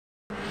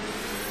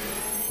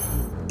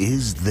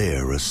Is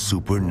there a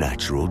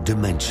supernatural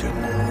dimension?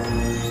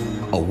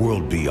 A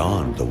world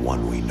beyond the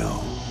one we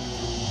know?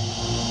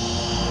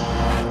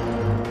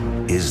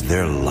 Is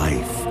there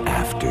life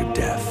after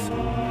death?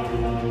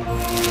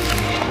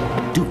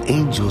 Do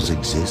angels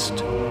exist?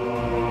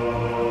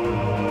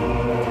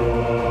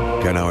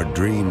 Can our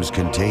dreams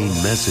contain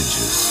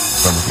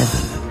messages from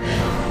heaven?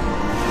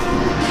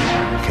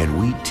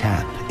 Can we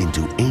tap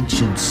into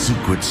ancient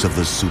secrets of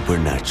the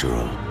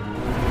supernatural?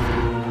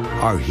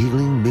 Are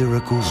healing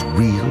miracles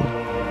real?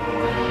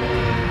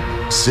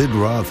 Sid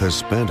Roth has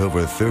spent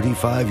over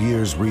 35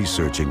 years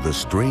researching the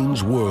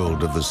strange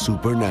world of the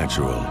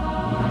supernatural.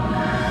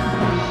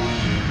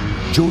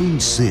 Join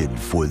Sid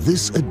for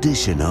this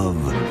edition of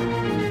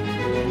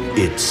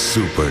It's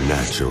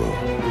Supernatural.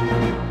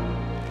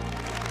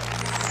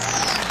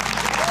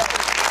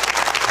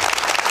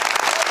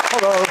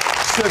 Hello,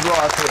 Sid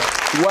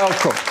Roth here.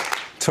 Welcome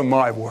to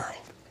my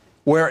world,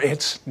 where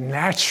it's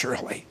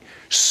naturally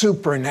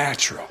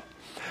supernatural.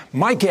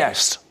 My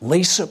guest,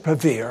 Lisa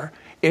Bevere,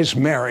 is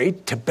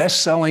married to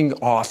best-selling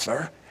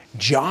author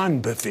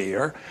John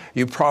Bevere.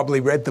 You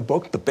probably read the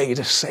book, The Bait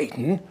of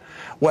Satan.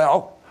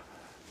 Well,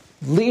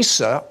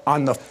 Lisa,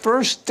 on the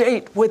first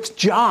date with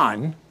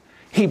John,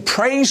 he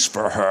prays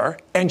for her,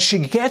 and she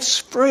gets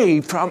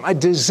free from a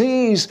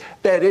disease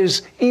that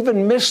is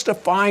even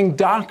mystifying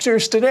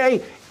doctors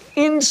today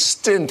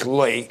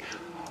instantly.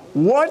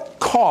 What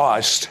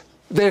caused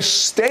this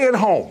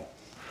stay-at-home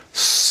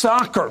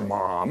soccer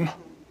mom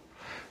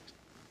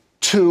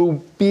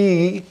to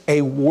be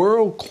a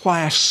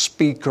world-class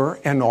speaker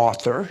and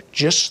author,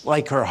 just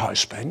like her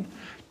husband,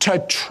 to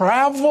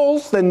travel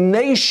the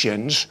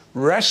nations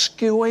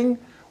rescuing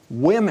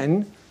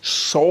women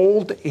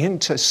sold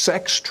into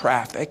sex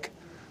traffic?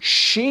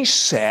 She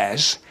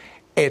says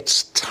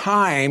it's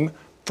time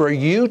for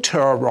you to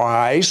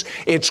arise.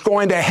 It's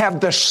going to have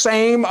the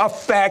same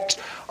effect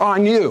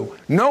on you.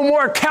 No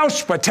more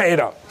couch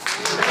potato.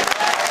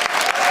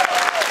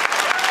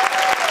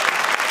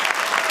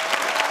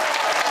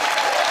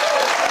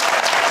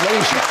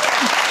 Lisa,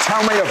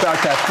 tell me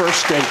about that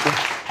first date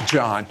with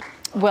John.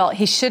 Well,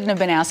 he shouldn't have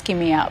been asking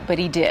me out, but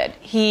he did.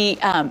 He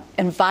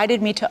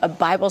invited me to a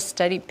Bible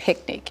study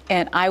picnic,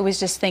 and I was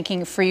just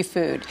thinking free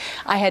food.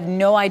 I had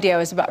no idea I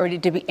was about ready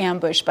to be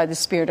ambushed by the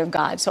Spirit of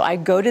God. So I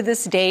go to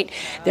this date.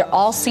 They're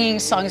all singing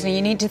songs, and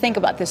you need to think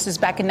about this. This is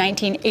back in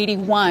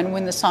 1981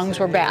 when the songs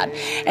were bad.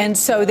 And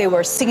so they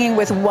were singing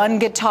with one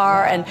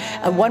guitar, and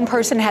one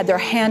person had their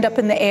hand up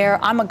in the air.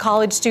 I'm a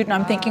college student.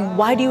 I'm thinking,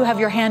 why do you have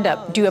your hand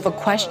up? Do you have a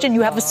question?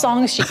 You have a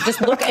song sheet. Just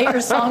look at your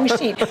song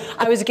sheet.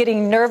 I was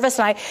getting nervous,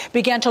 and I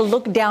began to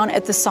look down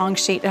at the song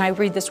sheet, and I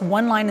read this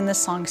one line in the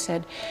song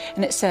and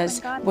it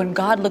says, when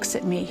God looks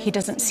at me, he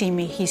doesn't see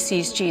me, he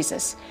sees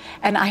Jesus.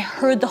 And I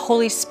heard the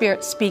Holy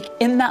Spirit speak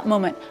in that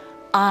moment,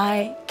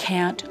 I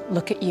can't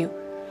look at you.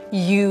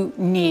 You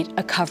need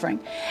a covering.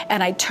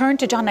 And I turned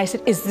to John and I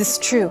said, is this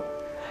true?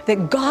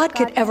 That God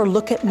could ever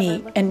look at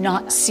me and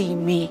not see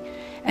me?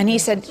 And he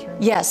said,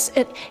 yes.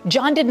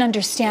 John didn't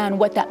understand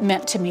what that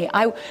meant to me.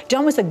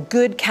 John was a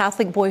good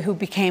Catholic boy who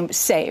became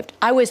saved.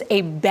 I was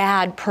a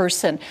bad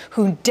person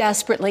who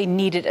desperately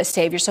needed a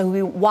Savior. So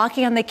we were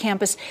walking on the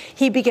campus.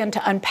 He began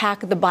to unpack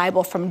the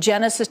Bible from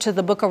Genesis to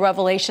the book of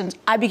Revelations.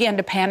 I began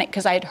to panic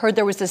because I had heard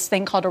there was this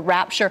thing called a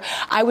rapture.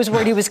 I was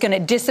worried he was going to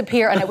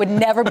disappear and I would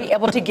never be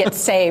able to get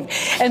saved.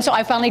 And so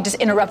I finally just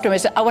interrupted him. I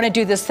said, I want to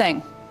do this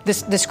thing,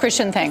 this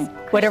Christian thing.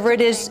 Whatever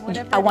it is,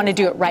 I want to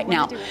do it right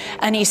now.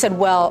 And he said,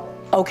 well,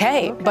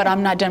 okay, but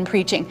I'm not done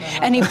preaching.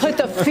 And he put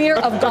the fear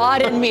of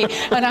God in me,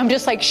 and I'm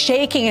just like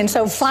shaking. And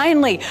so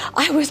finally,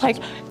 I was like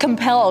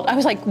compelled. I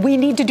was like, we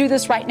need to do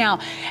this right now.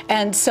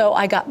 And so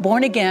I got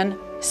born again,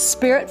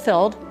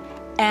 Spirit-filled,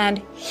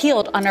 and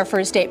healed on our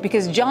first date,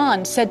 because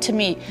John said to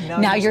me,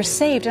 now you're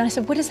saved. And I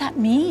said, what does that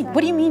mean?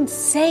 What do you mean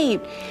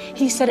saved?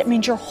 He said, it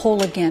means you're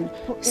whole again,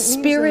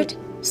 spirit,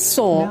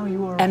 soul,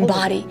 and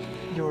body.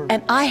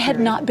 And I had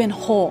not been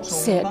whole,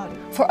 Sid,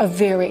 for a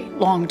very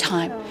long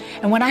time.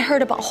 And when I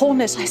heard about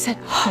wholeness, I said,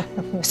 oh,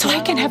 so I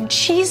can have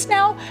cheese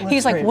now?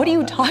 He's like, what are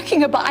you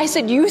talking about? I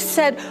said, you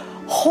said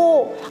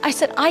whole. I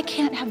said, I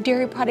can't have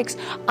dairy products.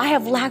 I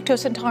have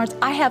lactose intolerance.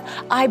 I have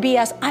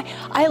IBS.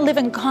 I live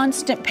in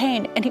constant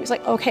pain. And he was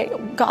like, okay,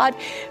 God.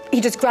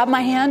 He just grabbed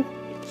my hand.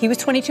 He was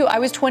 22. I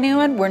was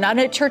 21. We're not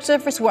in a church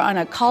service. We're on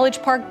a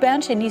college park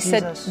bench. And he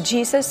said,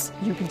 Jesus,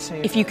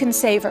 if you can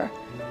save her,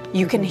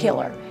 you can heal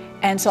her.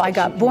 And so I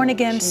got born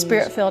again,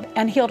 Spirit-filled,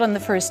 and healed on the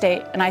first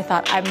date. And I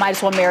thought I might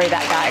as well marry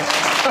that guy.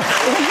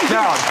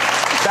 Now,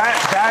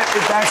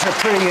 that's a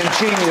pretty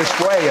ingenious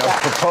way of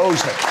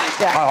proposing.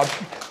 Yeah.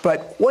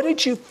 But what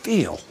did you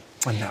feel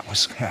when that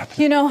was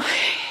happening? You know,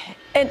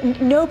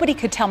 and nobody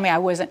could tell me I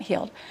wasn't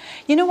healed.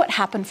 You know what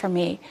happened for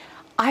me?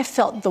 I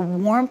felt the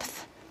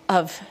warmth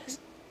of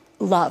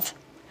love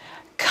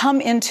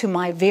come into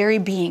my very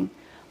being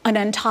and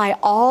untie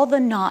all the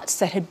knots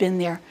that had been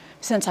there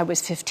since I was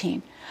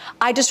 15.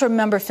 I just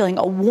remember feeling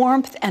a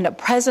warmth and a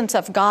presence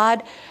of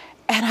God,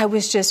 and I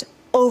was just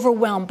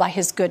overwhelmed by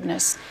his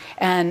goodness.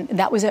 And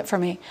that was it for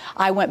me.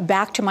 I went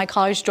back to my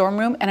college dorm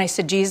room and I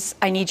said, Jesus,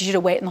 I need you to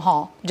wait in the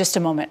hall just a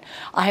moment.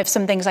 I have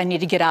some things I need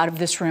to get out of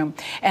this room.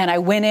 And I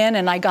went in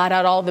and I got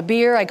out all the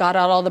beer, I got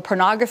out all the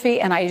pornography,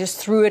 and I just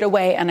threw it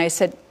away. And I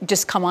said,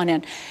 just come on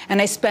in.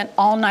 And I spent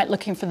all night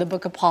looking for the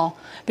book of Paul,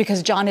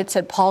 because John had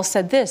said, Paul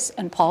said this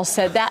and Paul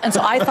said that. And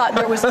so I thought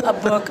there was a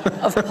book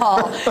of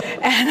Paul.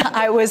 And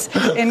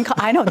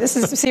I know this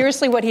is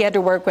seriously what he had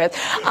to work with.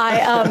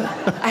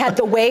 I had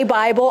the Way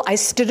Bible. I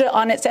stood it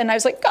on its end. I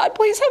was like, God,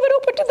 please have it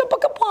open to the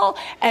book of Paul.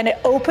 And it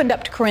opened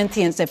up to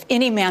Corinthians. If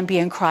any man be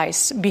in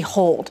Christ,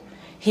 behold,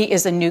 he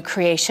is a new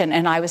creation.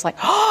 And I was like,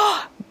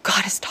 oh,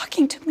 God is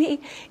talking to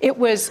me. It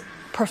was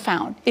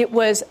profound. It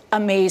was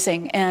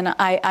amazing. And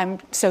I'm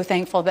so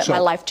thankful that my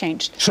life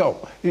changed.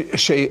 So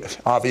she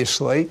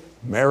obviously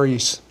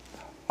marries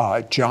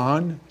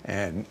John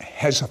and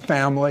has a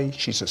family.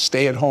 She's a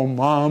stay-at-home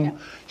mom.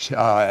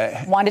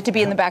 Yeah. Wanted to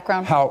be in the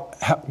background.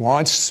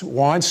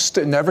 Wants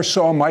to, never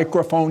saw a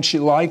microphone she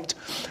liked.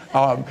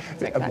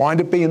 Wanted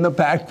to be in the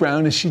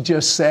background, as she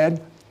just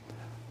said.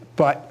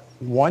 But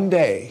one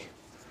day,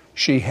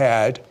 she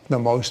had the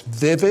most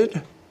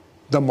vivid,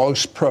 the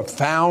most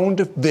profound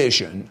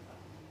vision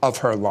of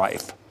her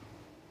life.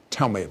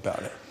 Tell me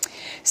about it.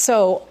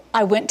 So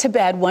I went to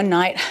bed one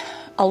night,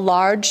 a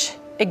large,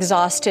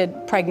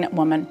 exhausted, pregnant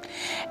woman,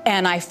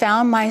 and I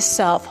found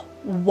myself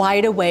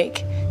wide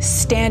awake,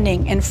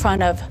 standing in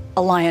front of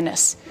a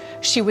lioness.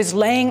 She was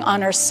laying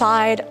on her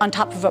side on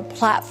top of a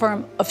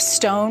platform of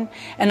stone,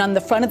 and on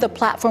the front of the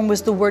platform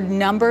was the word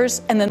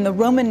numbers and then the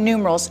Roman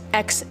numerals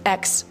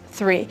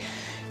XX3.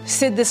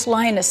 Sid, this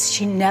lioness,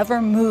 she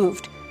never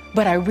moved,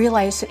 but I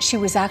realized that she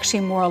was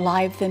actually more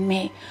alive than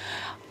me.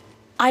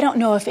 I don't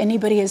know if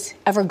anybody has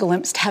ever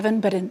glimpsed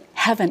heaven, but in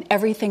heaven,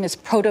 everything is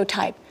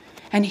prototype.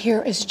 And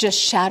here is just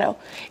shadow.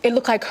 It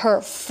looked like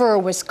her fur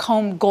was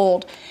combed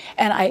gold.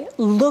 And I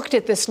looked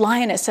at this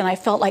lioness and I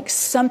felt like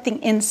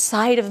something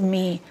inside of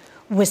me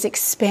was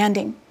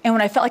expanding. And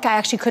when I felt like I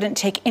actually couldn't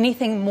take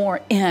anything more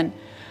in,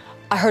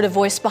 I heard a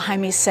voice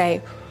behind me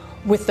say,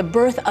 with the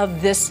birth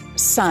of this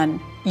son,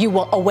 you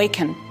will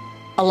awaken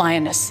a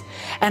lioness.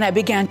 And I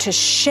began to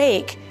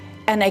shake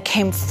and I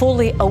came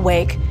fully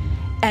awake.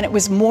 And it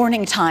was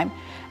morning time.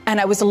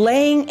 And I was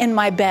laying in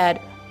my bed,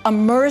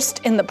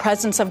 immersed in the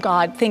presence of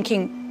God,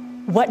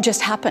 thinking, what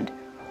just happened?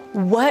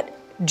 What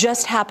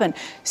just happened?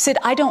 Sid,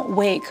 I don't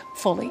wake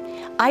fully.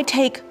 I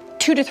take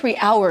 2 to 3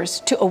 hours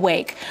to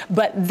awake.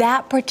 But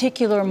that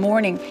particular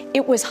morning,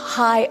 it was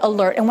high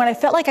alert. And when I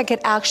felt like I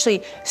could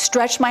actually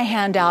stretch my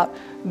hand out,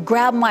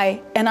 grab my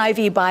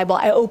NIV Bible,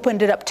 I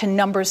opened it up to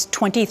Numbers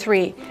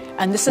 23.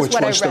 And this is what I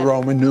read. Which was the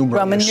Roman numerals.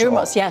 Roman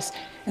numerals, yes.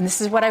 And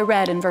this is what I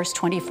read in verse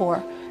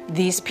 24.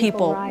 These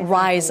people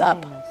rise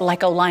up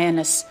like a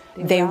lioness.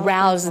 They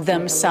rouse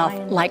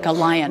themselves like a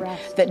lion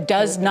that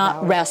does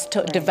not rest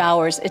till it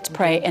devours its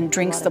prey and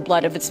drinks the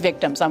blood of its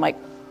victims. I'm like,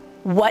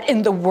 what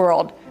in the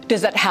world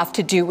does that have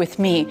to do with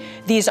me?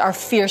 These are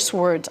fierce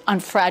words on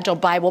fragile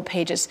Bible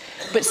pages.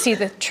 But see,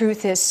 the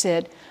truth is,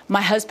 Sid,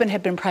 my husband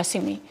had been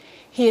pressing me.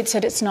 He had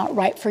said, it's not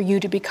right for you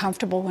to be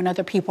comfortable when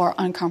other people are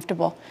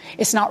uncomfortable.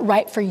 It's not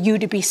right for you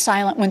to be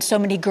silent when so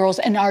many girls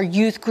in our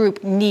youth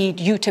group need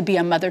you to be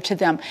a mother to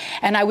them.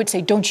 And I would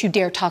say, don't you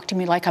dare talk to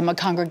me like I'm a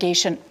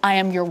congregation. I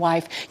am your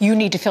wife. You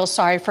need to feel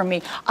sorry for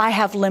me. I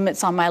have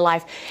limits on my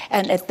life.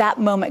 And at that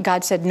moment,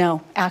 God said,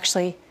 no,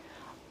 actually,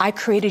 I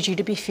created you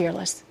to be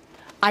fearless.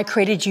 I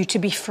created you to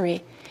be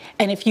free.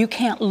 And if you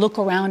can't look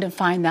around and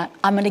find that,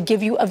 I'm going to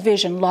give you a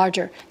vision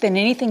larger than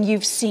anything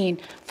you've seen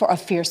for a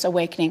fierce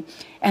awakening.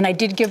 And I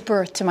did give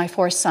birth to my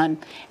fourth son,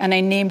 and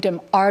I named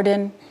him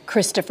Arden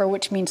Christopher,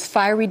 which means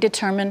fiery,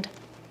 determined,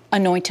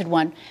 anointed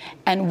one.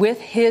 And with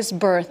his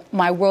birth,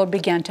 my world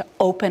began to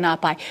open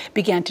up. I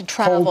began to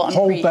travel and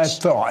preach. Hold that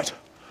thought.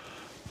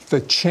 The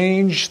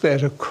change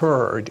that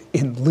occurred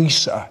in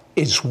Lisa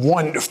is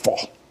wonderful.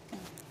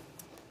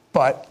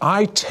 But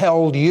I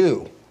tell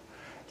you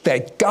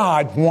that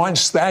God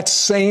wants that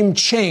same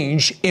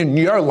change in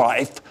your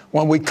life.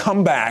 When we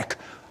come back,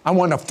 I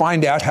want to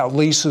find out how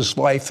Lisa's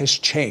life has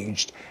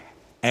changed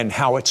and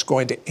how it's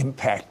going to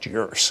impact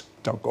yours.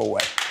 Don't go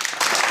away.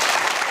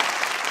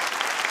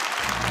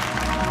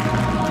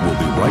 We'll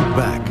be right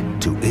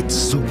back to It's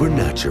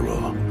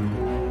Supernatural.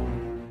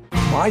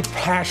 My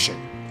passion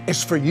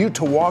is for you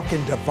to walk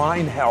in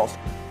divine health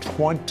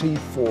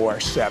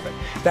 24/7.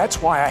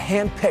 That's why I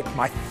handpicked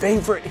my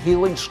favorite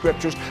healing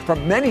scriptures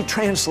from many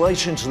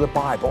translations of the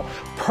Bible,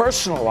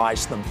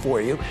 personalized them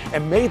for you,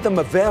 and made them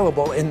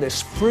available in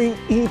this free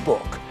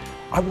ebook.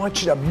 I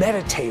want you to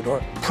meditate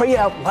or pray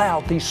out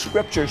loud these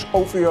scriptures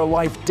over your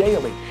life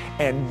daily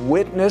and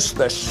witness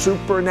the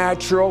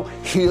supernatural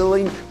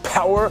healing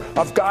power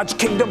of God's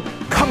kingdom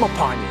come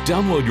upon you.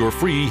 Download your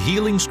free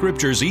Healing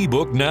Scriptures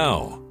ebook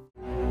now.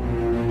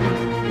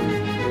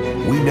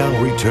 We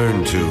now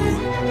return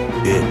to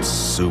It's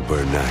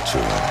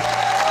Supernatural.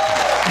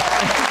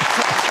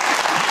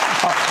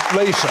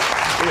 Lisa,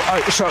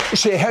 So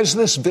she has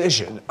this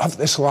vision of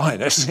this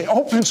lioness. She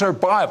opens her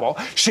Bible.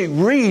 She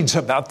reads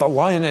about the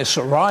lioness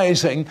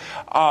arising.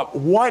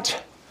 Well,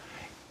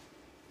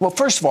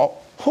 first of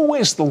all, who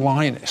is the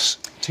lioness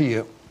to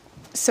you?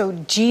 So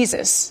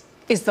Jesus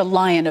is the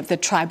Lion of the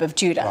tribe of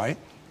Judah. Right.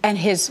 And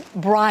his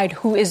bride,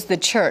 who is the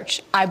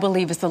church, I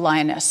believe is the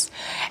lioness.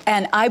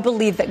 And I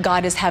believe that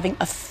God is having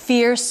a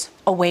fierce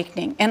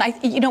awakening. And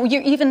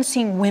you're even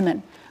seeing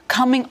women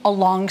coming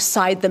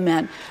alongside the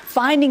men,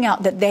 finding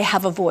out that they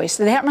have a voice.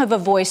 They don't have a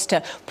voice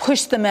to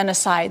push the men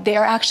aside. They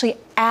are actually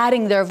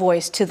adding their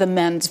voice to the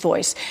men's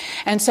voice.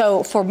 And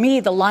so for me,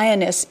 the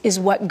lioness is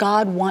what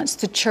God wants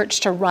the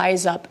church to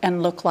rise up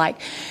and look like.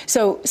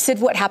 So,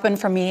 Sid, what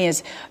happened for me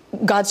is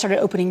God started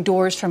opening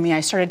doors for me. I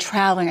started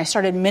traveling. I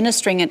started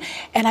ministering.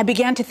 And I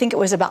began to think it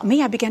was about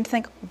me. I began to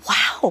think,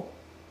 wow,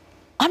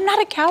 I'm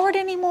not a coward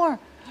anymore.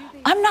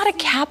 I'm not a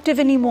captive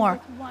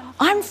anymore.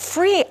 I'm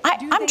free.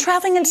 I'm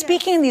traveling and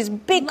speaking in these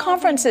big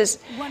conferences.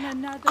 I'm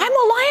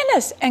a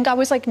lioness. And God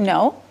was like,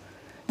 no,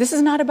 this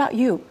is not about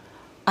you.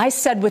 I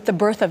said with the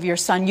birth of your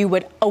son, you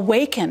would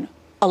awaken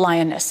a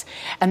lioness.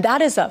 And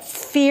that is a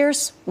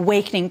fierce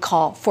awakening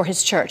call for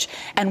his church.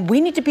 And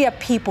we need to be a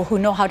people who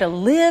know how to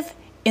live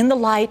in the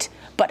light,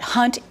 but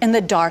hunt in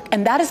the dark.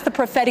 And that is the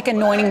prophetic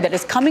anointing that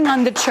is coming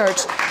on the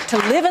church, to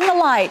live in the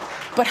light,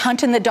 but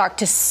hunt in the dark,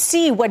 to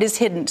see what is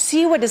hidden,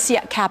 see what is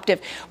yet captive.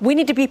 We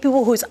need to be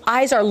people whose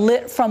eyes are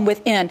lit from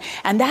within.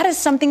 And that is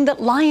something that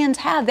lions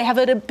have. They have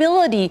an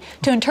ability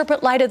to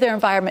interpret light of their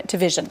environment to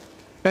vision.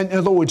 And in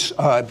other words,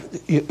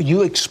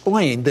 you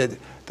explained that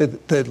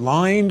the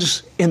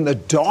lions in the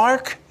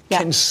dark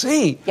can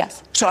see.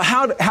 Yes. So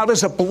how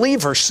does a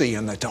believer see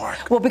in the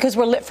dark? Well, because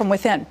we're lit from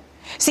within.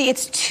 See,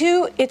 it's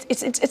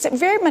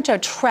very much a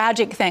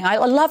tragic thing. I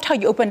loved how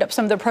you opened up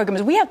some of the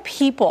programs. We have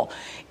people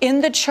in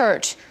the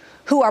church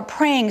who are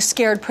praying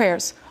scared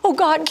prayers. Oh,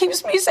 God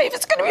keeps me safe.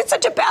 It's going to be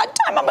such a bad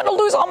time. I'm going to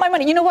lose all my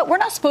money. You know what? We're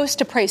not supposed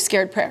to pray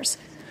scared prayers.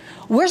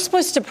 We're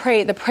supposed to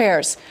pray the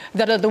prayers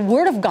that are the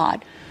Word of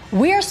God.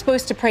 We are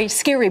supposed to pray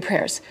scary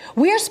prayers.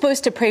 We are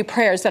supposed to pray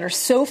prayers that are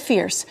so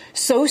fierce,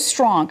 so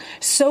strong,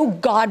 so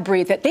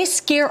God-breathed that they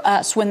scare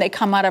us when they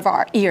come out of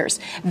our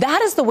ears.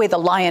 That is the way the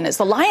lion is.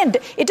 The lion,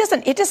 it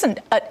doesn't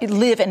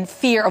live in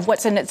fear of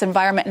what's in its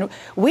environment. And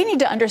we need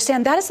to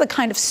understand that is the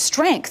kind of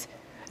strength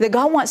that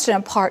God wants to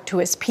impart to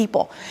his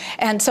people.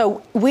 And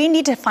so we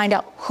need to find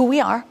out who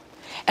we are,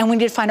 and we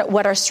need to find out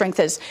what our strength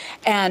is.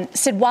 And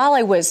Sid, while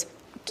I was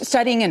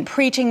studying and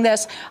preaching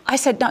this, I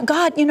said, now,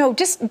 God,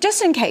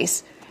 just in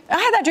case. I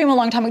had that dream a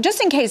long time ago,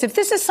 just in case, if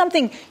this is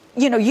something,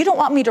 you don't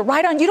want me to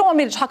write on, you don't want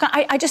me to talk on,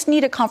 I just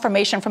need a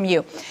confirmation from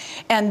you.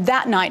 And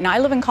that night, now I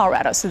live in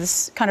Colorado, so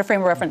this kind of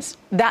frame of reference,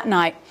 that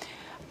night,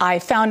 I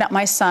found out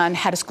my son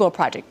had a school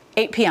project.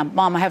 8 p.m.,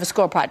 Mom, I have a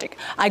school project.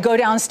 I go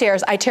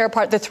downstairs, I tear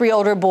apart the 3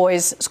 older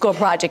boys' school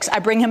projects. I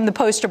bring him the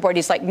poster board.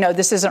 He's like, no,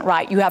 this isn't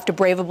right. You have to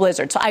brave a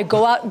blizzard. So I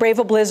go out, brave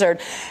a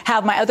blizzard,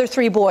 have my other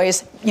 3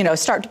 boys,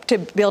 start to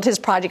build his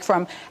project for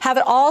him, have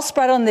it all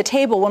spread on the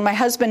table when my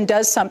husband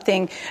does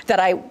something that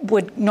I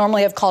would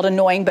normally have called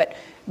annoying, but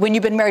when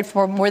you've been married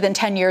for more than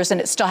 10 years and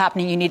it's still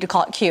happening, you need to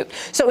call it cute.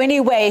 So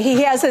anyway,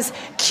 he has this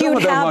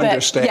cute habit.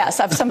 Understand.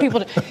 Yes, some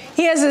people.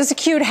 He has this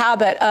cute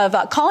habit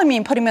of calling me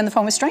and putting me on the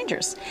phone with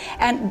strangers.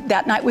 And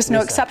that night was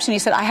no exception. He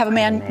said, I have a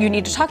man you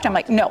need to talk to. I'm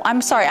like, no,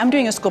 I'm sorry. I'm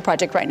doing a school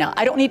project right now.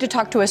 I don't need to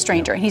talk to a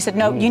stranger. And he said,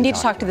 no, you need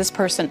to talk to this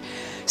person.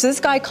 So this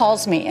guy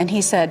calls me and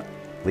he said,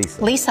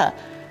 Lisa,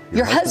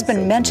 your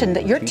husband mentioned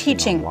that you're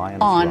teaching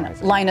on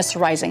lioness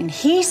arising.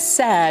 He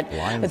said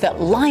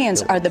that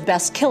lions are the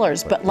best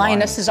killers, but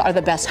lionesses are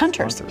the best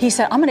hunters. He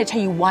said, I'm going to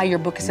tell you why your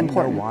book is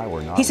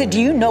important. He said,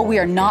 do you know we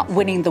are not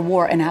winning the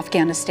war in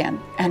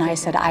Afghanistan? And I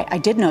said, I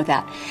did know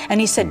that.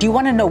 And he said, do you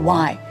want to know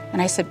why?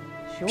 And I said,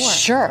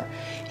 sure.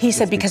 He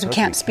said, because we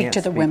can't speak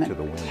to the women.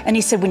 And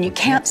he said, when you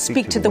can't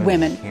speak to the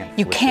women,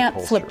 you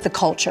can't flip the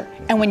culture.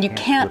 And when you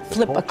can't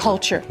flip a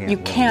culture, you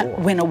can't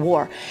win a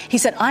war. He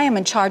said, I am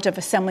in charge of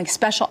assembling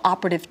special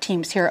operative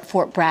teams here at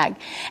Fort Bragg.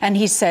 And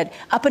he said,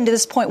 up until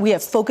this point, we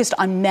have focused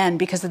on men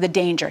because of the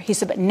danger. He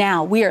said, but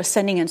now we are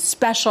sending in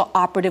special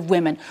operative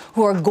women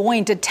who are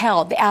going to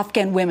tell the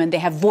Afghan women they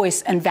have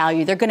voice and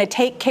value. They're going to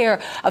take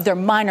care of their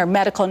minor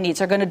medical needs.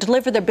 They're going to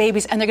deliver their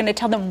babies, and they're going to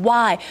tell them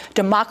why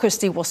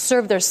democracy will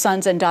serve their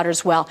sons and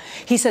daughters well.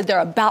 He said they're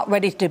about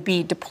ready to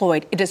be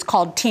deployed. It is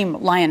called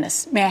Team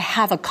Lioness. May I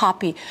have a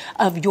copy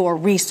of your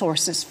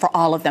resources for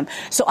all of them?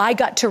 So I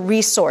got to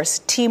resource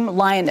Team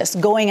Lioness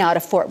going out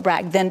of Fort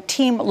Bragg, then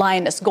Team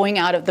Lioness going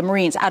out of the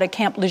Marines, out of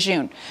Camp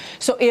Lejeune.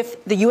 So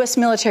if the U.S.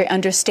 military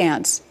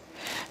understands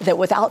that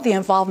without the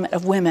involvement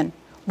of women,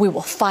 we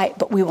will fight,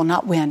 but we will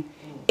not win,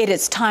 it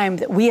is time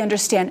that we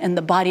understand in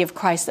the body of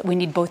Christ that we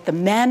need both the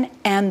men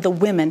and the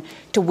women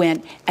to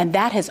win. And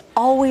that has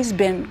always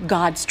been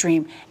God's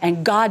dream.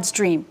 And God's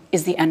dream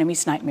is the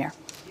enemy's nightmare.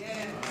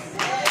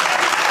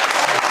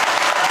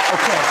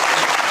 Okay.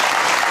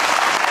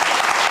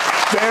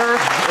 There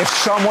is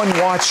someone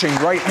watching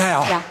right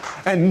now,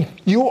 and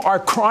you are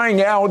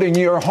crying out in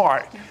your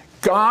heart,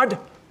 God,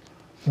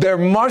 there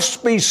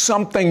must be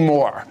something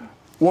more.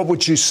 What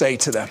would you say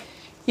to them?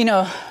 You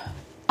know,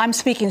 I'm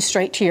speaking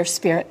straight to your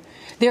spirit.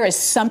 There is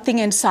something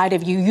inside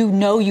of you. You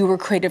know you were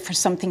created for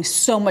something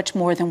so much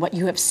more than what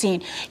you have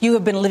seen. You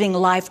have been living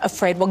life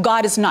afraid. Well,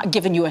 God has not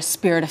given you a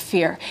spirit of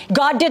fear.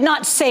 God did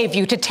not save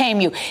you to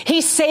tame you. He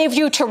saved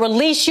you to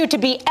release you to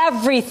be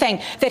everything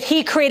that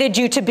He created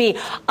you to be.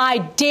 I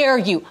dare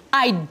you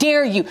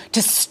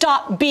to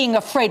stop being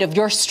afraid of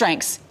your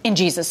strengths in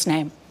Jesus'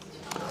 name.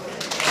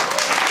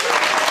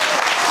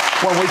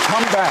 When we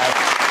come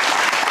back,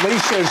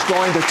 Lisa is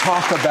going to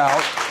talk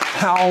about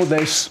how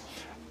this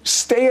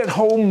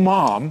stay-at-home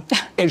mom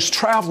is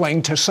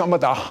traveling to some of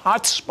the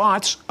hot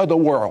spots of the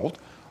world,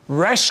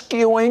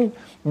 rescuing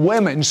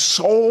women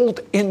sold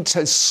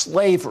into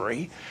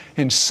slavery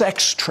and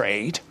sex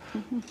trade.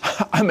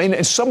 I mean,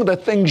 and some of the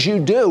things you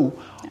do,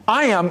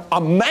 I am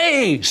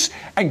amazed.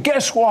 And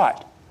guess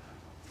what?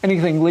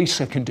 Anything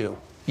Lisa can do,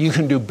 you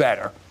can do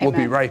better. Amen. We'll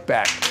be right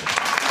back.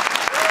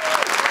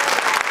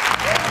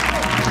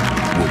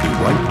 We'll be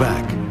right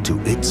back to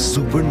It's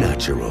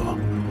Supernatural.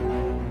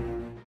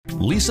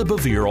 Lisa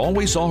Bevere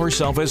always saw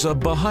herself as a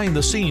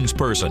behind-the-scenes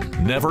person.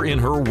 Never in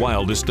her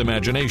wildest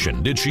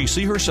imagination did she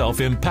see herself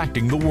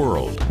impacting the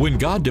world. When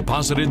God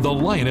deposited the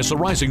Lioness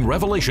Arising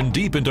revelation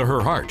deep into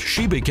her heart,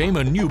 she became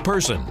a new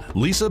person.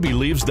 Lisa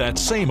believes that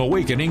same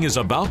awakening is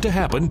about to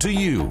happen to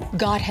you.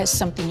 God has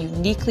something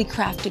uniquely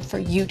crafted for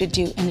you to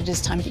do, and it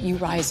is time that you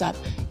rise up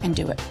and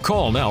do it.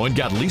 Call now and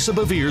get Lisa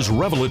Bevere's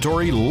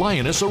revelatory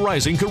Lioness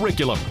Arising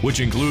curriculum,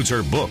 which includes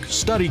her book,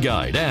 study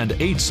guide, and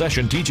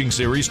 8-session teaching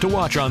series to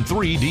watch on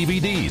 3 DVDs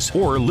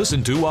or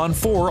listen to on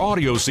 4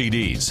 audio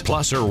CDs,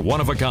 plus her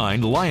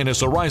one-of-a-kind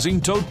Lioness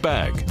Arising tote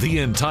bag. The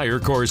entire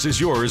course is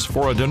yours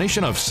for a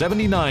donation of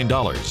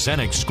 $79, an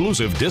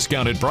exclusive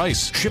discounted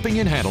price. Shipping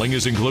and handling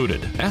is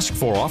included. Ask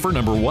for offer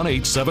number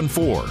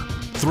 1874.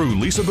 Through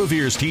Lisa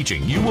Bevere's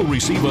teaching, you will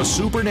receive a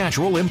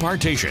supernatural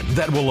impartation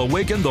that will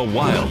awaken the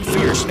wild,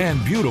 fierce,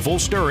 and beautiful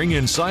stirring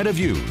inside of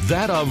you,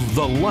 that of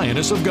the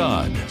Lioness of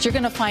God. You're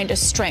going to find a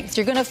strength.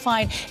 You're going to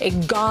find a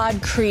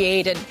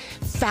God-created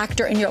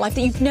factor in your life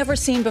that you've never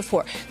seen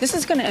before. This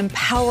is going to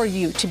empower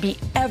you to be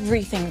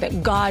everything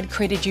that God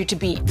created you to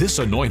be. This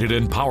anointed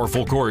and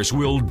powerful course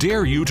will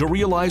dare you to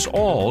realize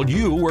all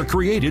you were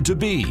created to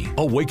be.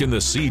 Awaken the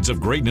seeds of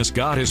greatness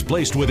God has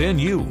placed within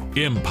you.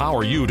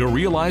 Empower you to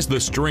realize the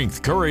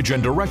strength, courage,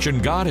 and direction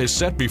God has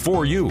set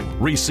before you.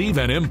 Receive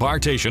an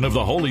impartation of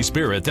the Holy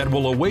Spirit that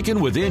will awaken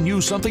within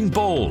you something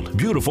bold,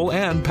 beautiful,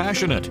 and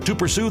passionate to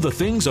pursue the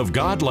things of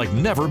God like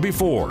never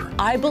before.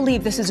 I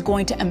believe this is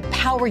going to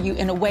empower you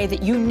in a way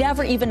that you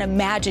never even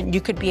imagined you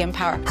could be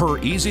empowered. Her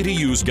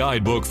easy-to-use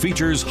guidebook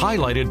features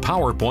highlighted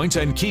PowerPoints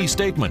and key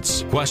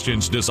statements,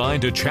 questions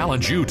designed to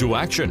challenge you to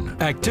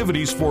action,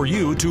 activities for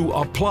you to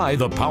apply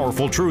the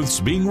powerful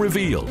truths being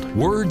revealed,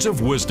 words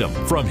of wisdom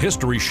from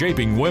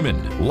history-shaping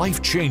women,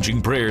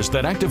 life-changing prayers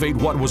that activate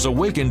what was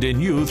awakened in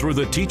you through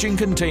the teaching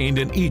contained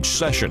in each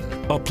session,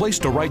 a place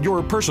to write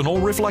your personal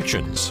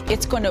reflections.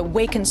 It's going to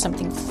awaken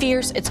something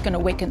fierce. It's going to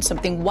awaken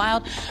something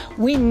wild.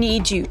 We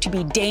need you to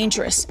be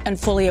dangerous and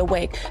fully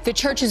awake. The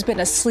church has been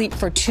asleep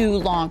for too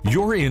long.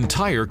 Your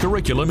entire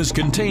curriculum is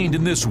contained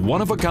in this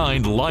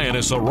one-of-a-kind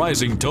Lioness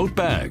Arising tote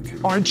bag.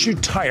 Aren't you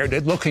tired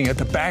of looking at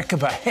the back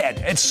of a head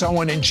at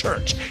someone in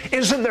church?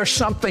 Isn't there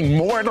something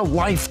more to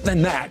life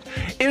than that?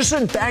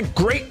 Isn't that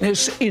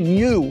greatness in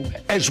you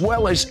as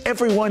well as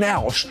everyone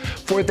else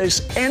for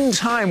this end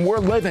time we're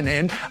living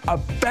in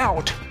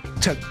about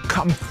to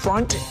come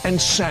front and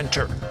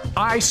center?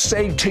 I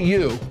say to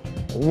you,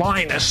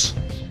 Lioness,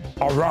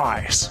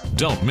 arise.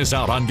 Don't miss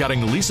out on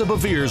getting Lisa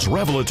Bevere's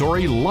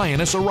revelatory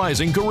Lioness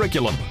Arising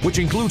curriculum, which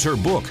includes her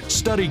book,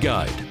 study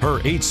guide, her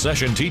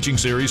 8-session teaching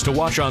series to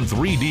watch on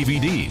 3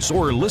 DVDs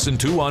or listen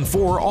to on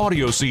 4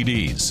 audio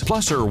CDs,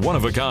 plus her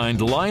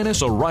one-of-a-kind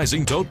Lioness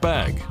Arising tote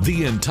bag.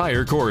 The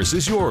entire course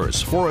is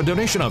yours for a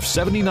donation of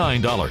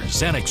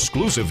 $79, an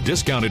exclusive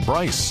discounted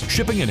price.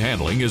 Shipping and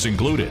handling is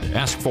included.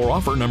 Ask for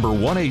offer number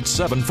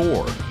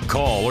 1874.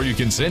 Call or you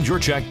can send your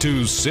check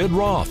to Sid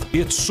Roth.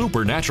 It's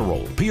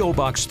Supernatural, P.O.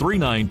 Box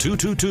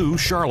 39222,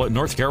 Charlotte,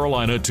 North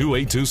Carolina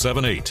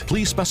 28278.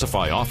 Please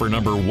specify offer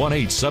number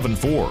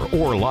 1874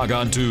 or log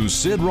on to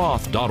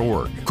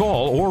sidroth.org.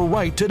 Call or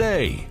write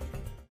today.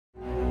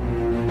 We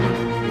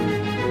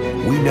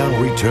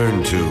now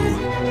return to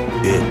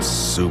It's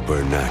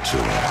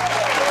Supernatural.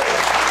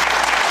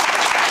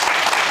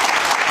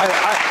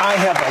 I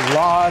have a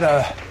lot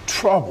of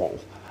trouble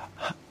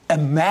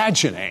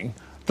imagining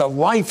the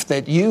life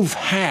that you've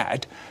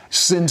had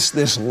since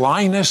this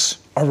Lioness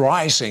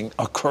Arising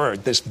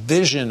occurred, this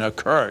vision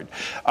occurred.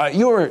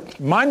 You were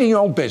minding your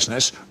own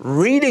business,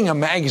 reading a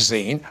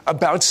magazine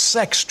about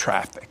sex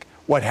traffic.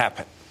 What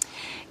happened?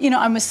 You know,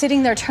 I was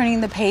sitting there turning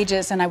the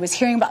pages and I was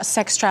hearing about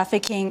sex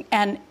trafficking,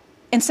 and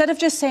instead of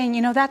just saying,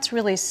 you know, that's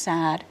really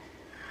sad,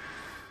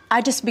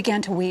 I just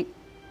began to weep.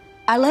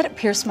 I let it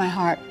pierce my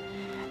heart.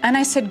 And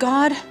I said,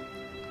 God,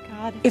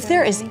 if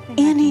there is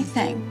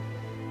anything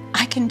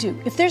I can do,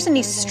 if there's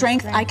any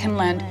strength I can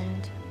lend,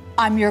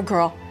 I'm your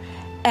girl.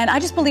 And I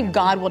just believe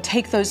God will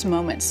take those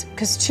moments,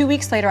 because 2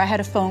 weeks later I had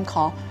a phone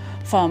call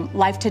from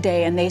Life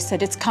Today, and they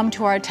said, it's come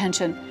to our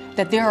attention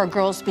that there are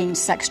girls being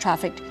sex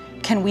trafficked.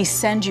 Can we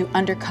send you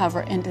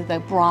undercover into the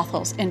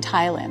brothels in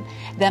Thailand?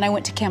 Then I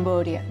went to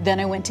Cambodia. Then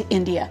I went to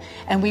India.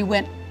 And we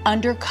went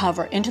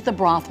undercover into the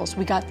brothels.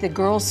 We got the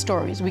girls'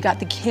 stories. We got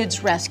the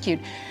kids rescued.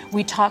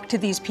 We talked to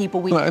these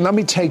people. Let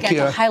me take you.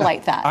 To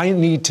highlight that. I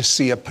need to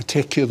see a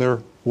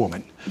particular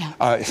woman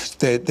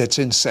that's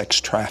in sex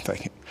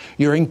trafficking.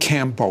 You're in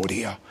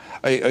Cambodia.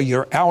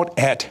 You're out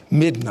at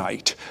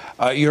midnight.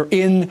 You're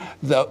in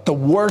the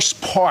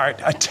worst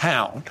part of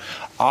town.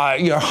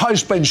 Your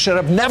husband should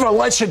have never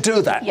let you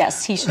do that.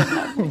 Yes, he should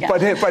have. Yeah.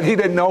 But he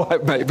didn't know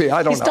it, maybe.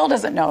 I don't know. He still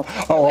doesn't know.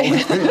 Oh,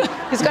 he's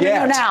going to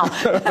know now.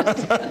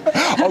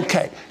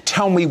 Okay,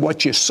 tell me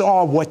what you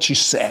saw, what you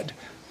said.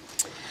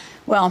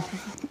 Well,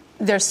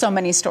 there's so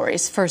many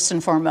stories, first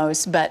and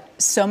foremost, but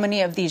so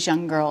many of these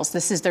young girls,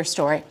 this is their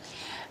story.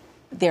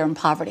 They're in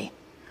poverty.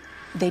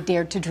 They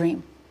dared to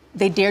dream.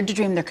 They dared to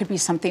dream there could be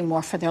something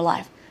more for their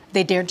life.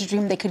 They dared to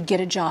dream they could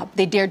get a job.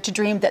 They dared to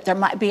dream that there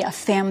might be a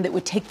family that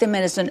would take them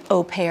in as an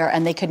au pair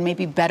and they could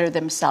maybe better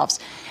themselves.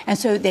 And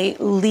so they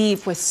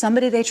leave with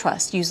somebody they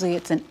trust. Usually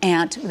it's an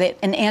aunt,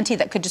 an auntie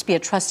that could just be a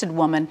trusted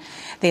woman.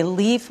 They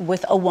leave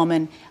with a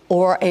woman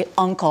or an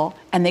uncle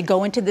and they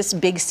go into this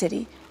big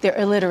city. They're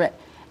illiterate.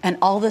 And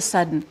all of a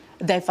sudden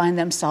they find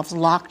themselves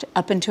locked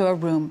up into a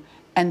room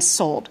and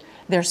sold.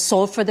 They're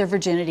sold for their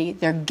virginity.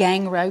 They're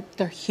gang raped.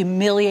 They're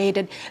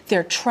humiliated.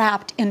 They're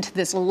trapped into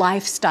this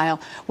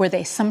lifestyle where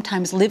they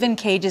sometimes live in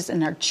cages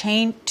and are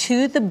chained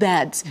to the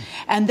beds.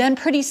 And then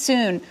pretty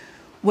soon,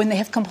 when they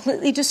have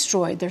completely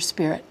destroyed their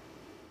spirit,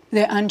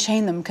 they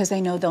unchain them because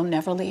they know they'll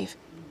never leave,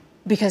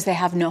 because they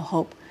have no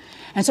hope.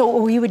 And so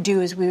what we would do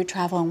is we would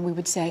travel and we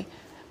would say,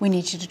 we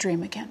need you to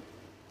dream again.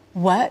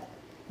 What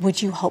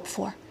would you hope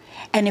for?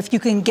 And if you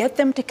can get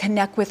them to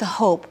connect with a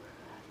hope,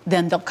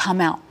 then they'll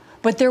come out.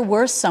 But there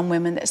were some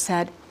women that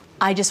said,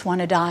 I just want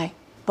to die,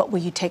 but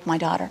will you take my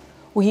daughter?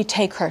 Will you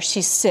take her?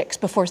 She's 6.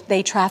 Before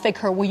they traffic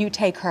her, will you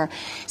take her?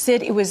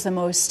 Sid, it was the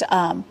most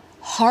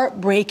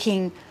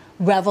heartbreaking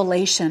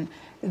revelation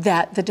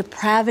that the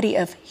depravity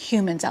of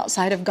humans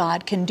outside of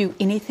God can do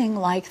anything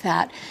like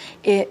that.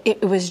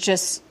 It was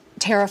just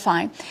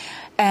terrifying.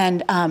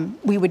 And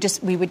we would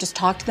just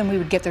talk to them. We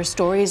would get their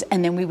stories,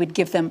 and then we would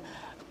give them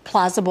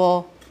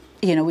plausible.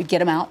 We'd get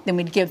them out, then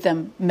we'd give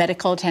them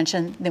medical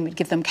attention, then we'd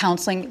give them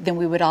counseling, then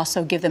we would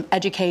also give them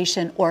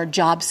education or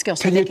job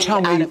skills. Can you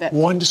tell me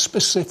one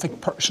specific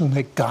person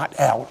that got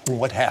out and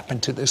what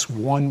happened to this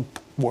one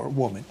poor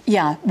woman?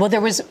 Yeah, well, there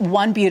was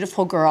one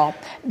beautiful girl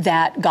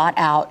that got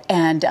out,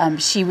 and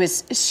she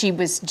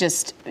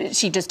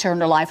just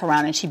turned her life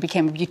around, and she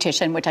became a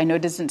beautician, which I know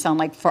doesn't sound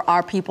like for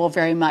our people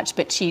very much,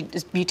 but she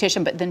is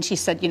beautician. But then she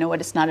said, you know what,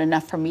 it's not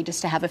enough for me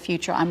just to have a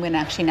future. I'm going to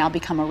actually now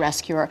become a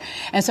rescuer.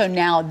 And so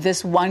now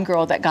this one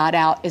girl that got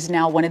out is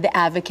now one of the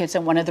advocates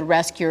and one of the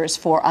rescuers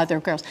for other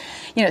girls.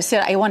 Sid,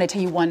 I want to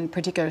tell you one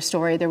particular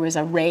story. There was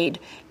a raid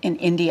in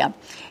India,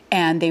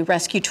 and they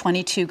rescued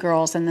 22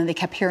 girls, and then they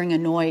kept hearing a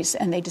noise,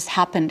 and they just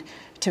happened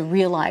to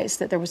realize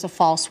that there was a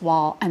false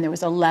wall, and there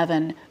was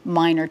 11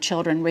 minor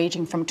children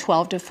ranging from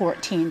 12 to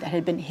 14 that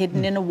had been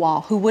hidden in a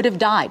wall who would have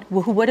died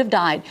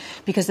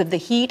because of the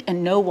heat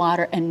and no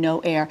water and no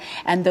air.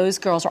 And those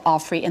girls are all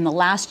free. In the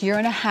last year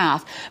and a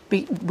half,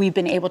 we've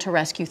been able to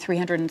rescue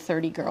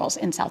 330 girls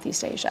in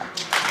Southeast Asia.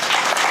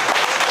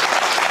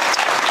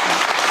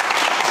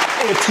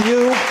 If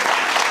you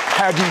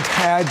hadn't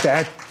had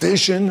that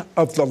vision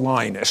of the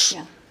lioness,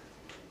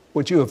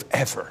 would you have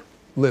ever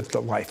lived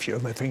the life you're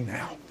living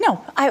now?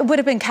 No, I would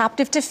have been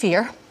captive to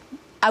fear.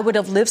 I would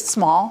have lived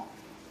small.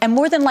 And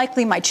more than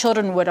likely, my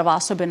children would have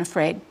also been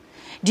afraid.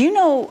 Do you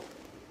know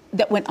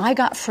that when I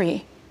got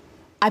free,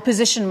 I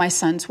positioned my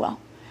sons well?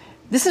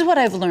 This is what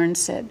I've learned,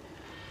 Sid.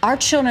 Our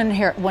children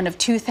inherit one of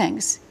two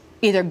things,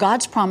 either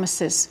God's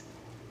promises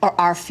or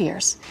our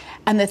fears.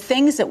 And the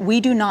things that we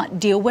do not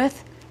deal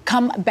with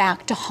come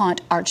back to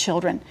haunt our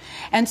children.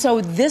 And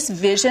so this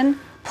vision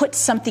put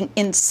something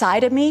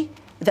inside of me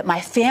that my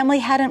family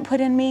hadn't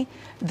put in me,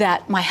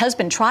 that my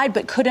husband tried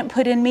but couldn't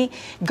put in me.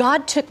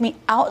 God took me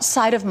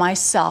outside of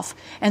myself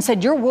and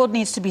said, your world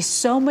needs to be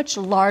so much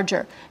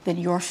larger than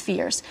your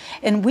fears.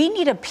 And we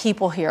need a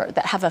people here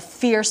that have a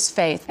fierce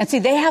faith. And see,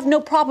 they have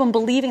no problem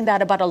believing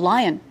that about a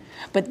lion,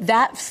 but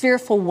that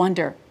fearful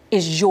wonder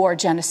is your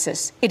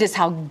Genesis. It is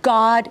how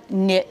God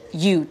knit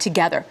you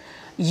together.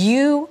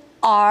 You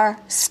are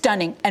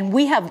stunning, and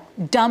we have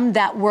dumbed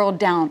that world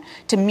down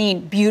to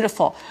mean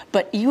beautiful,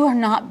 but you are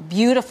not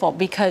beautiful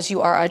because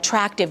you are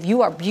attractive.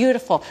 You are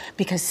beautiful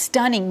because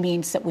stunning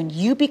means that when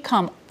you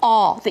become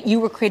all that you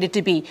were created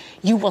to be,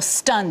 you will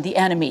stun the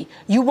enemy.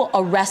 You will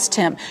arrest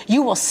him.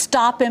 You will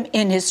stop him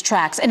in his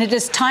tracks. And it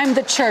is time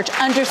the church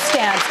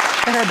understands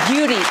that her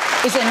beauty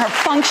is in her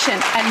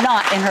function and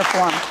not in her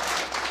form.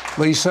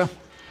 Lisa,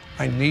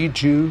 I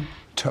need you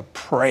to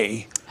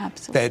pray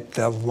that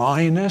the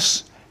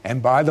lioness,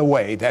 and by the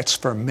way, that's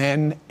for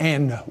men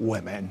and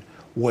women,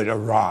 would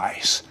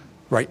arise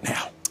right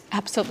now.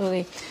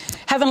 Absolutely.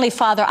 Heavenly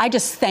Father, I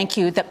just thank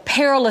you that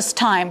perilous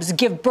times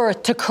give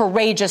birth to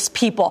courageous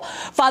people.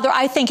 Father,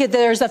 I think that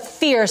there's a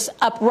fierce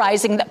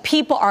uprising, that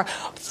people are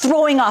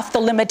throwing off the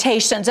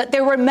limitations, that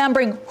they're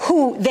remembering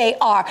who they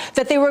are,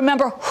 that they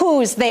remember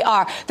whose they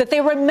are, that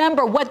they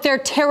remember what their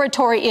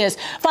territory is.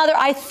 Father,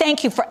 I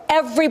thank you for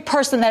every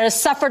person that has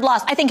suffered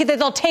loss. I think that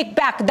they'll take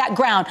back that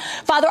ground.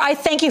 Father, I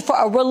thank you for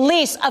a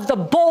release of the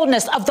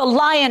boldness of the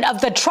Lion of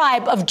the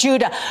tribe of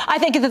Judah. I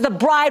think that the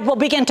bride will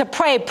begin to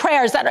pray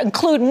prayers that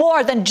include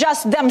more than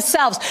just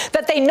themselves,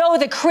 that they know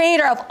the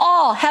creator of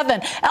all heaven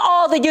and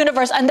all the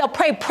universe, and they'll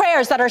pray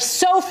prayers that are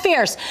so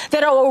fierce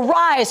that it will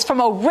rise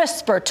from a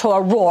whisper to a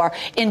roar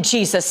in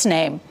Jesus'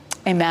 name.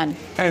 Amen.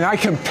 And I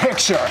can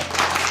picture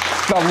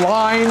the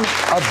line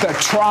of the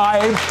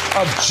tribe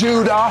of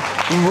Judah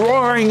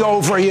roaring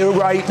over you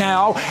right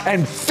now,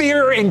 and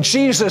fear in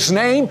Jesus'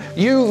 name,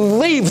 you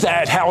leave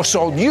that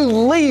household, you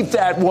leave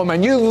that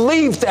woman, you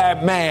leave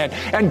that man,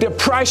 and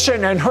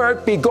depression and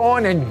hurt be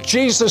gone in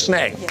Jesus'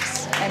 name.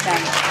 Yes.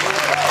 Amen.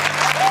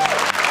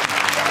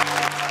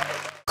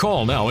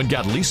 Call now and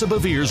get Lisa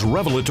Bevere's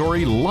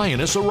revelatory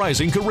Lioness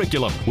Arising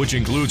curriculum, which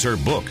includes her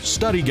book,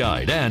 study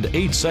guide, and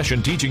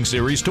 8-session teaching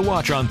series to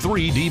watch on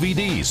 3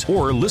 DVDs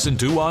or listen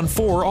to on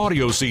 4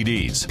 audio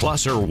CDs,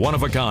 plus her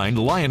one-of-a-kind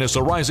Lioness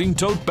Arising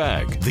tote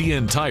bag. The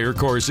entire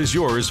course is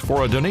yours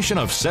for a donation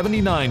of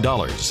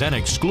 $79, an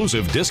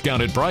exclusive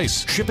discounted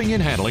price. Shipping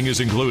and handling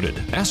is included.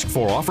 Ask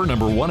for offer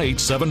number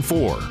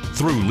 1874.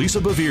 Through Lisa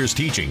Bevere's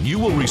teaching, you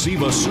will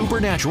receive a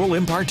supernatural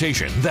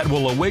impartation that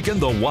will awaken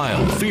the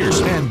wild,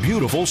 fierce, and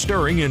beautiful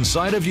stirring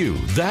inside of you,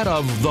 that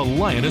of the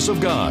Lioness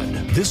of God.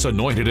 This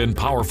anointed and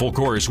powerful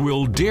course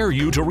will dare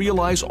you to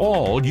realize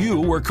all you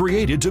were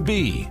created to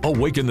be.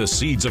 Awaken the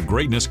seeds of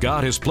greatness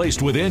God has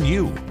placed within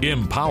you.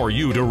 Empower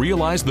you to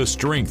realize the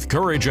strength,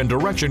 courage, and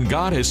direction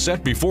God has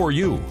set before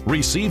you.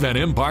 Receive an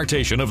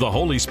impartation of the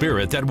Holy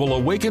Spirit that will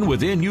awaken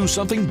within you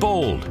something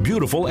bold,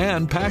 beautiful,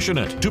 and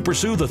passionate to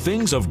pursue the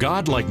things of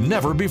God like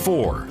never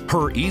before.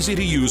 Her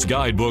easy-to-use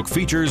guidebook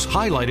features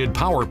highlighted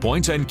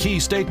PowerPoints and key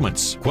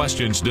statements,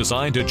 questions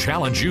designed to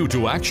challenge you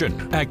to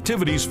action,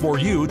 activities for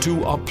you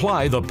to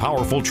apply the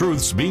powerful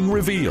truths being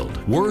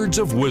revealed, words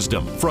of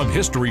wisdom from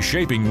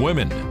history-shaping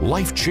women,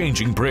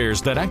 life-changing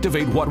prayers that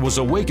activate what was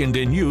awakened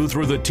in you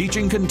through the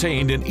teaching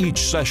contained in each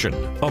session,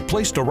 a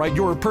place to write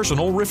your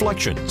personal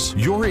reflections.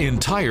 Your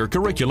entire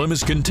curriculum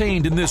is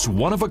contained in this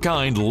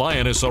one-of-a-kind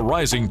Lioness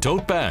Arising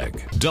tote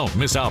bag. Don't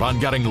miss out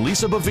on getting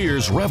Lisa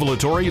Bevere's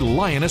revelatory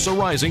Lioness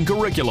Arising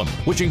curriculum,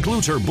 which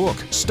includes her book,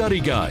 study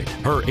guide,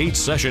 her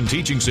 8-session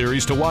teaching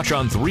series to watch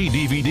on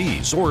 3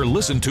 DVDs or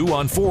listen to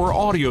on 4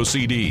 audio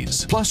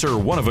CDs, plus her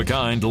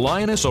one-of-a-kind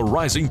Lioness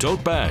Arising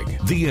tote bag.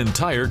 The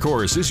entire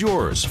course is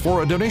yours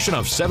for a donation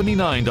of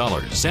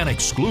 $79, an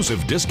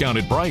exclusive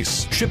discounted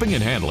price. Shipping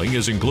and handling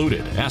is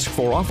included. Ask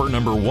for offer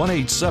number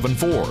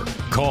 1874.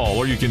 Call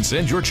or you can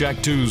send your check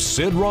to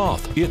Sid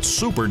Roth. It's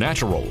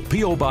Supernatural,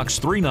 P.O. Box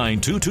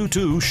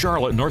 39222,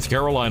 Charlotte, North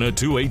Carolina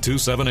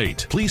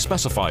 28278. Please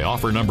specify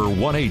offer number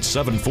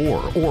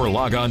 1874 or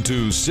log on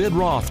to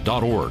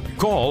sidroth.org.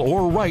 Call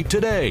or write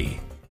today.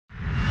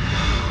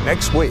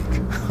 Next week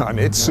on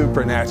It's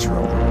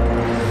Supernatural,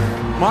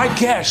 my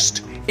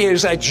guest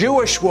is a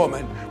Jewish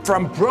woman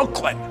from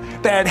Brooklyn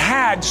that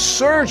had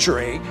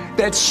surgery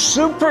that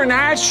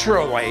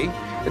supernaturally,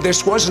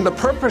 this wasn't the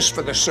purpose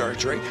for the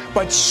surgery,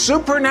 but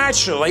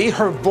supernaturally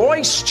her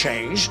voice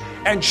changed,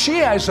 and she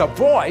has a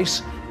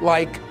voice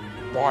like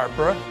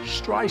Barbra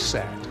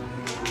Streisand.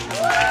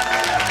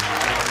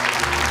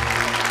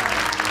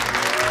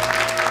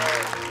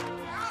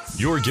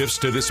 Your gifts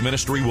to this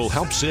ministry will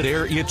help Sid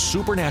air It's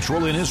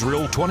Supernatural in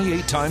Israel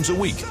 28 times a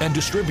week and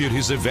distribute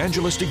his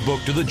evangelistic book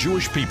to the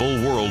Jewish people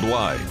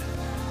worldwide.